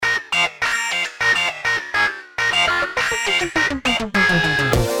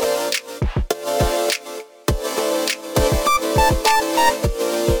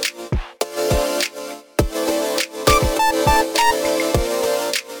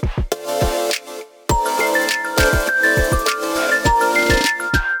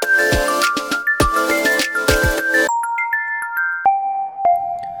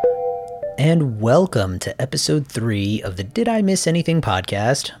welcome to episode 3 of the Did I Miss Anything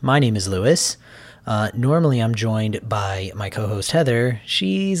podcast. My name is Lewis. Normally I'm joined by my co-host Heather.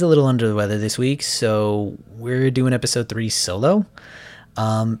 She's a little under the weather this week, so we're doing episode 3 solo.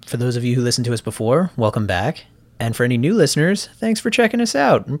 For those of you who listened to us before, welcome back. And for any new listeners, thanks for checking us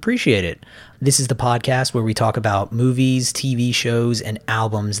out. Appreciate it. This is the podcast where we talk about movies, TV shows, and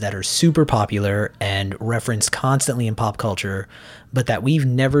albums that are super popular and referenced constantly in pop culture, but that we've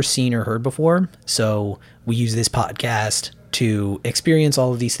never seen or heard before. So we use this podcast to experience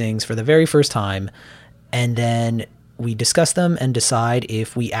all of these things for the very first time, and then we discuss them and decide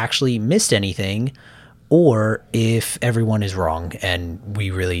if we actually missed anything or if everyone is wrong and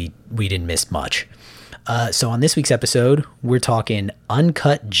we didn't miss much. So on this week's episode, we're talking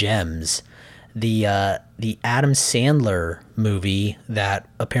Uncut Gems, the Adam Sandler movie that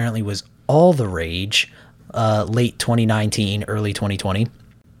apparently was all the rage late 2019, early 2020.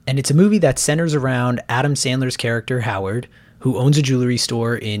 And it's a movie that centers around Adam Sandler's character, Howard, who owns a jewelry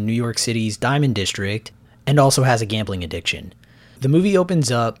store in New York City's Diamond District and also has a gambling addiction. The movie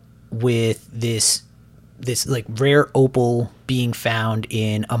opens up with this like rare opal being found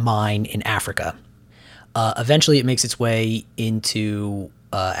in a mine in Africa. Eventually it makes its way into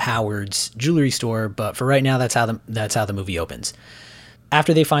Howard's jewelry store, but for right now, that's how the movie opens.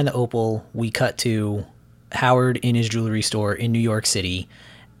 After they find the opal, we cut to Howard in his jewelry store in New York City,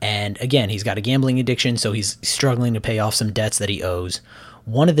 and again, he's got a gambling addiction, so he's struggling to pay off some debts that he owes.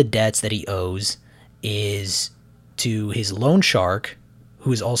 One of the debts that he owes is to his loan shark,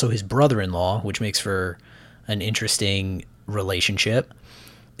 who is also his brother-in-law, which makes for an interesting relationship.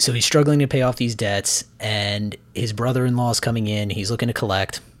 So he's struggling to pay off these debts, and his brother-in-law is coming in. He's looking to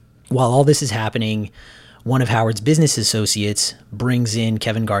collect. While all this is happening, one of Howard's business associates brings in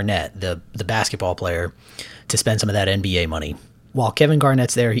Kevin Garnett, the basketball player, to spend some of that NBA money. While Kevin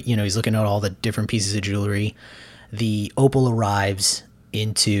Garnett's there, he's looking at all the different pieces of jewelry. The opal arrives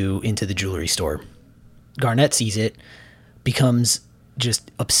into the jewelry store. Garnett sees it, becomes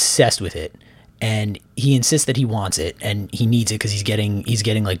just obsessed with it. And he insists that he wants it and he needs it because he's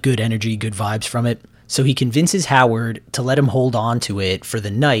getting like good energy, good vibes from it. So he convinces Howard to let him hold on to it for the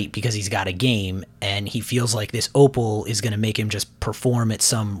night because he's got a game and he feels like this opal is going to make him just perform at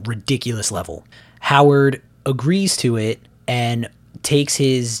some ridiculous level. Howard agrees to it and takes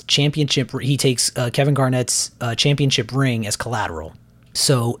his championship. He takes Kevin Garnett's championship ring as collateral.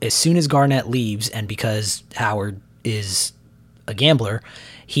 So as soon as Garnett leaves, and because Howard is a gambler,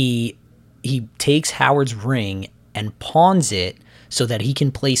 he takes Howard's ring and pawns it so that he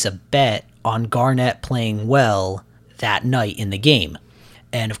can place a bet on Garnett playing well that night in the game.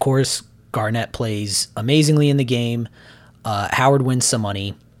 And of course, Garnett plays amazingly in the game. Howard wins some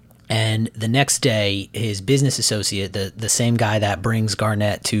money. And the next day, his business associate, the same guy that brings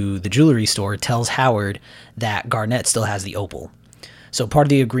Garnett to the jewelry store, tells Howard that Garnett still has the opal. So part of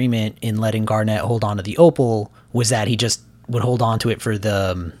the agreement in letting Garnett hold on to the opal was that he just would hold on to it for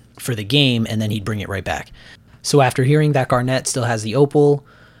the game, and then he'd bring it right back. So after hearing that Garnett still has the opal,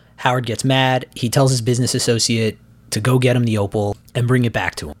 Howard gets mad. He tells his business associate to go get him the opal and bring it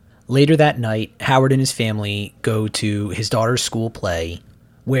back to him. Later that night, Howard and his family go to his daughter's school play,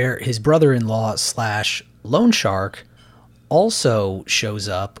 where his brother-in-law / loan shark also shows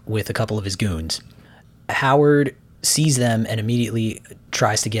up with a couple of his goons. Howard sees them and immediately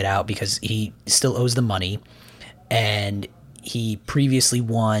tries to get out because he still owes them money, and he previously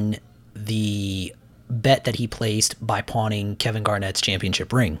won the bet that he placed by pawning Kevin Garnett's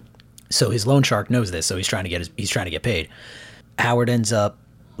championship ring. So his loan shark knows this, so he's trying to get paid. Howard ends up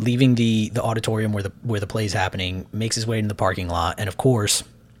leaving the auditorium where the play is happening, makes his way into the parking lot, and of course,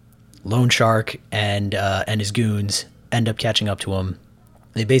 loan shark and his goons end up catching up to him.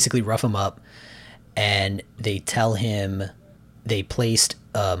 They basically rough him up, and they tell him they placed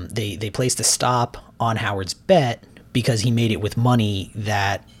a stop on Howard's bet because he made it with money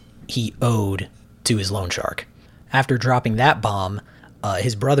that he owed to his loan shark. After dropping that bomb,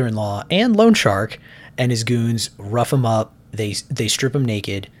 his brother-in-law and loan shark and his goons rough him up. They strip him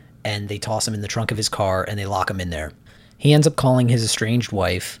naked and they toss him in the trunk of his car and they lock him in there. He ends up calling his estranged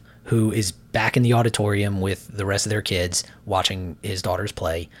wife, who is back in the auditorium with the rest of their kids watching his daughters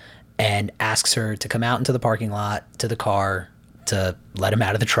play, and asks her to come out into the parking lot to the car to let him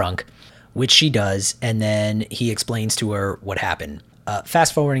out of the trunk, which she does, and then he explains to her what happened.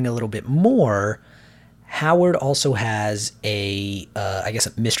 Fast forwarding a little bit more, Howard also has a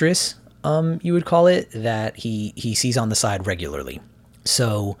mistress, you would call it, that he sees on the side regularly.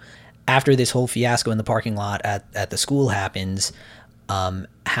 So after this whole fiasco in the parking lot at the school happens,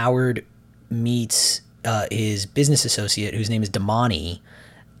 Howard meets his business associate, whose name is Damani,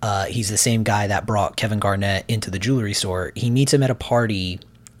 He's the same guy that brought Kevin Garnett into the jewelry store. He meets him at a party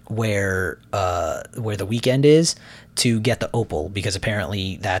where the Weeknd is to get the opal, because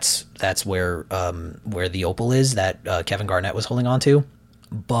apparently that's where the opal is that Kevin Garnett was holding on to.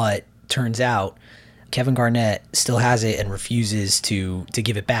 But turns out Kevin Garnett still has it and refuses to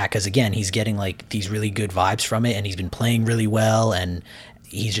give it back, because again, he's getting like these really good vibes from it, and he's been playing really well, and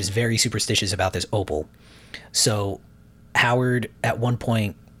he's just very superstitious about this opal. So Howard at one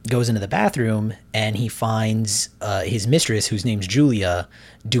point goes into the bathroom and he finds his mistress, whose name's Julia,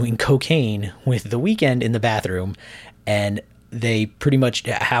 doing cocaine with the Weeknd in the bathroom, and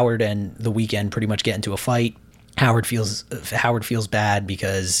Howard and the Weeknd pretty much get into a fight. Howard feels bad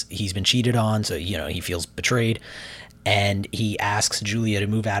because he's been cheated on, so he feels betrayed, and he asks Julia to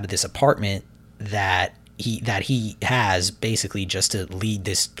move out of this apartment that he has, basically just to lead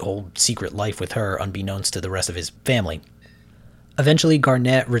this whole secret life with her, unbeknownst to the rest of his family. Eventually,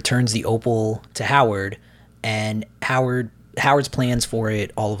 Garnett returns the opal to Howard, and Howard's plans for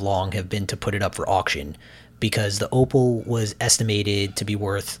it all along have been to put it up for auction, because the opal was estimated to be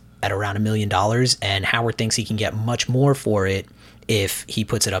worth at around $1 million, and Howard thinks he can get much more for it if he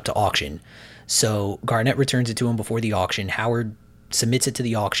puts it up to auction. So Garnett returns it to him before the auction. Howard submits it to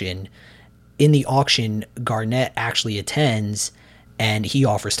the auction. In the auction, Garnett actually attends, and he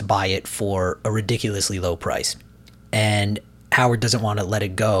offers to buy it for a ridiculously low price. And Howard doesn't want to let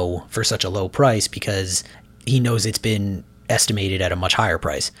it go for such a low price because he knows it's been estimated at a much higher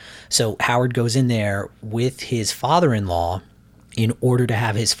price. So Howard goes in there with his father-in-law in order to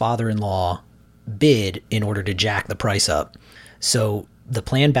have his father-in-law bid in order to jack the price up. So the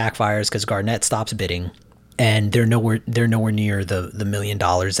plan backfires because Garnett stops bidding, and they're nowhere near the $1 million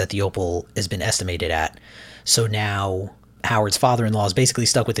that the opal has been estimated at. So now Howard's father-in-law is basically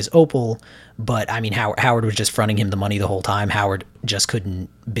stuck with his opal, but I mean, Howard was just fronting him the money the whole time. Howard just couldn't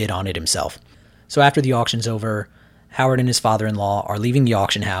bid on it himself. So after the auction's over, Howard and his father-in-law are leaving the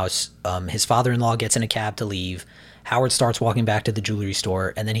auction house. His father-in-law gets in a cab to leave. Howard starts walking back to the jewelry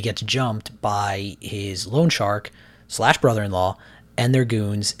store, and then he gets jumped by his loan shark / brother-in-law and their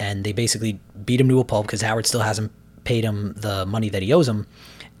goons, and they basically beat him to a pulp because Howard still hasn't paid him the money that he owes him,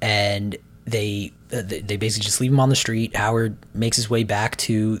 and they basically just leave him on the street. Howard makes his way back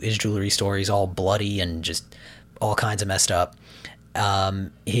to his jewelry store. He's all bloody and just all kinds of messed up.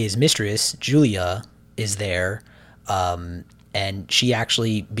 His mistress, Julia, is there, and she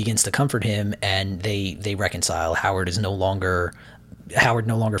actually begins to comfort him, and they reconcile. Howard no longer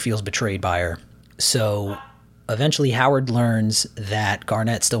feels betrayed by her. So eventually Howard learns that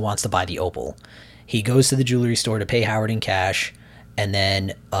Garnett still wants to buy the opal. He goes to the jewelry store to pay Howard in cash, and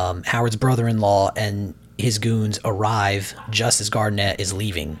then Howard's brother-in-law and his goons arrive just as Garnett is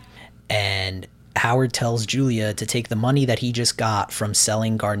leaving. And Howard tells Julia to take the money that he just got from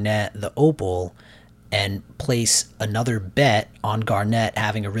selling Garnett the opal and place another bet on Garnett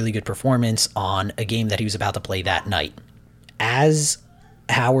having a really good performance on a game that he was about to play that night. As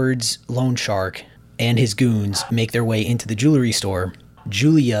Howard's loan shark and his goons make their way into the jewelry store,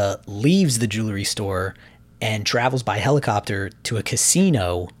 Julia leaves the jewelry store and travels by helicopter to a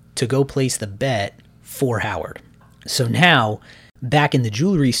casino to go place the bet for Howard. So now, back in the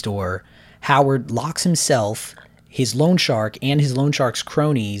jewelry store, Howard locks himself, his loan shark, and his loan shark's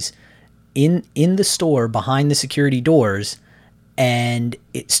cronies in the store behind the security doors, and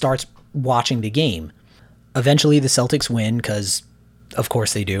it starts watching the game. Eventually the Celtics win, because of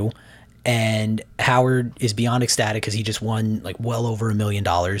course they do, and Howard is beyond ecstatic because he just won like well over $1 million.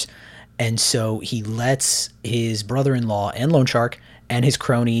 And so he lets his brother-in-law and loan shark and his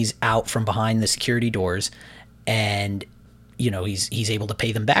cronies out from behind the security doors, and he's able to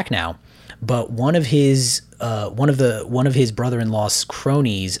pay them back now. But one of his brother-in-law's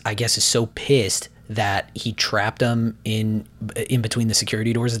cronies, I guess, is so pissed that he trapped them in between the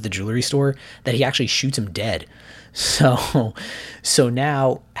security doors at the jewelry store that he actually shoots him dead. So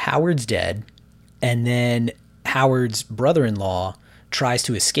now Howard's dead, and then Howard's brother-in-law tries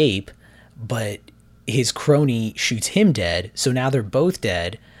to escape, but his crony shoots him dead. So now they're both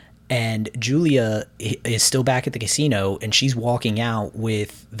dead. And Julia is still back at the casino, and she's walking out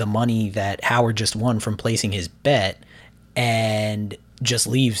with the money that Howard just won from placing his bet, and just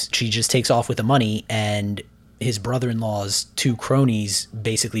leaves. She just takes off with the money, and his brother-in-law's two cronies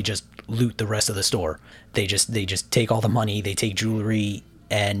basically just loot the rest of the store. They just take all the money, they take jewelry,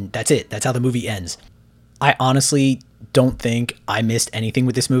 and that's it. That's how the movie ends. I honestly don't think I missed anything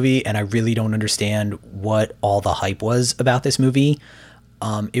with this movie, and I really don't understand what all the hype was about this movie.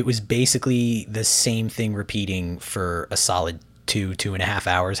 It was basically the same thing repeating for a solid 2.5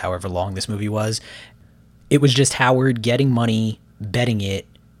 hours, however long this movie was. It was just Howard getting money, betting it,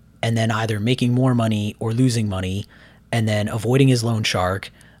 and then either making more money or losing money, and then avoiding his loan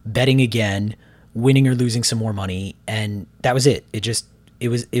shark, betting again, winning or losing some more money, and that was it. It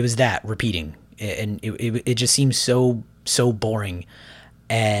was that repeating, and it just seems so boring.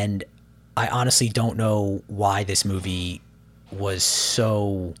 And I honestly don't know why this movie was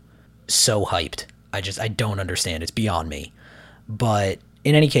so hyped. I don't understand. It's beyond me. But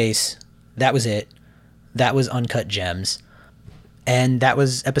in any case, that was it. That was Uncut Gems. And that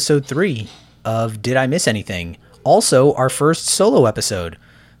was episode 3 of Did I Miss Anything? Also, our first solo episode.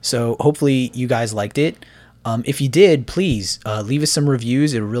 So hopefully you guys liked it. If you did, please leave us some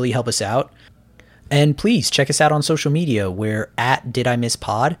reviews. It'll really help us out. And please check us out on social media. We're at Did I Miss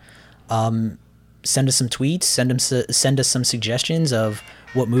Pod. Send us some tweets. Send us some suggestions of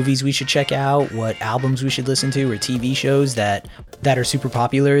what movies we should check out, what albums we should listen to, or TV shows that are super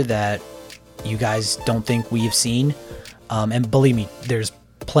popular that you guys don't think we have seen. And believe me, there's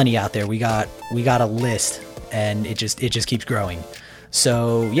plenty out there. We got a list, and it just keeps growing.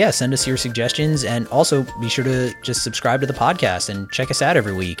 So yeah, send us your suggestions, and also be sure to just subscribe to the podcast and check us out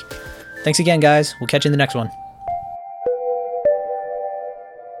every week. Thanks again, guys. We'll catch you in the next one.